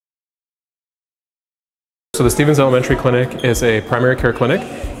So the Stevens Elementary Clinic is a primary care clinic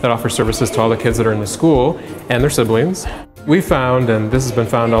that offers services to all the kids that are in the school and their siblings. We found, and this has been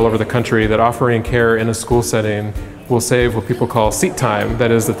found all over the country, that offering care in a school setting will save what people call seat time.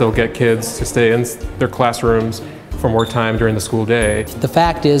 That is, that they'll get kids to stay in their classrooms for more time during the school day. The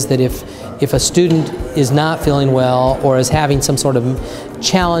fact is that if a student is not feeling well or is having some sort of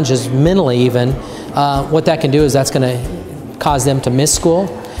challenges mentally even, what that can do is that's going to cause them to miss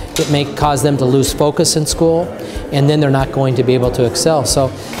school. It may cause them to lose focus in school, and then they're not going to be able to excel. So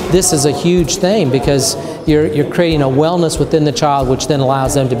this is a huge thing because you're creating a wellness within the child, which then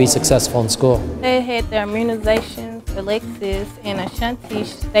allows them to be successful in school. They had their immunizations. Alexis and Ashanti,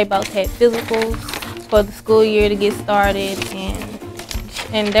 they both had physicals for the school year to get started,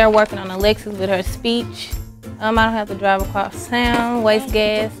 and they're working on Alexis with her speech. I don't have to drive across town, waste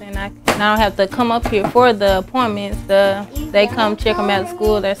gas, and I don't have to come up here for the appointments. They come check them out at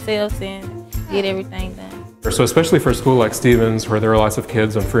school themselves and get everything done. So especially for a school like Stevens, where there are lots of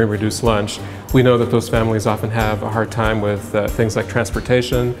kids on free and reduced lunch, we know that those families often have a hard time with things like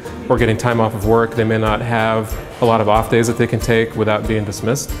transportation or getting time off of work. They may not have a lot of off days that they can take without being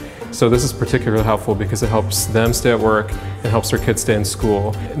dismissed. So this is particularly helpful because it helps them stay at work and helps their kids stay in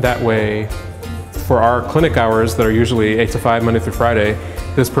school. That way, for our clinic hours that are usually 8 to 5 Monday through Friday,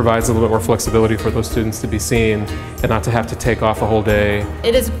 this provides a little bit more flexibility for those students to be seen and not to have to take off a whole day.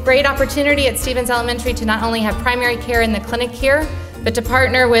 It is a great opportunity at Stevens Elementary to not only have primary care in the clinic here, but to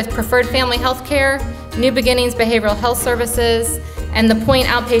partner with Preferred Family Health Care, New Beginnings Behavioral Health Services, and the Point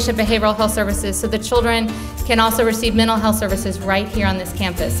Outpatient Behavioral Health Services, so the children can also receive mental health services right here on this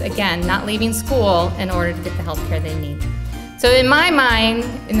campus. Again, not leaving school in order to get the health care they need. So in my mind,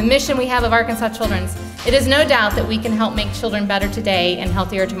 in the mission we have of Arkansas Children's, it is no doubt that we can help make children better today and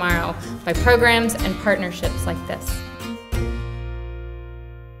healthier tomorrow by programs and partnerships like this.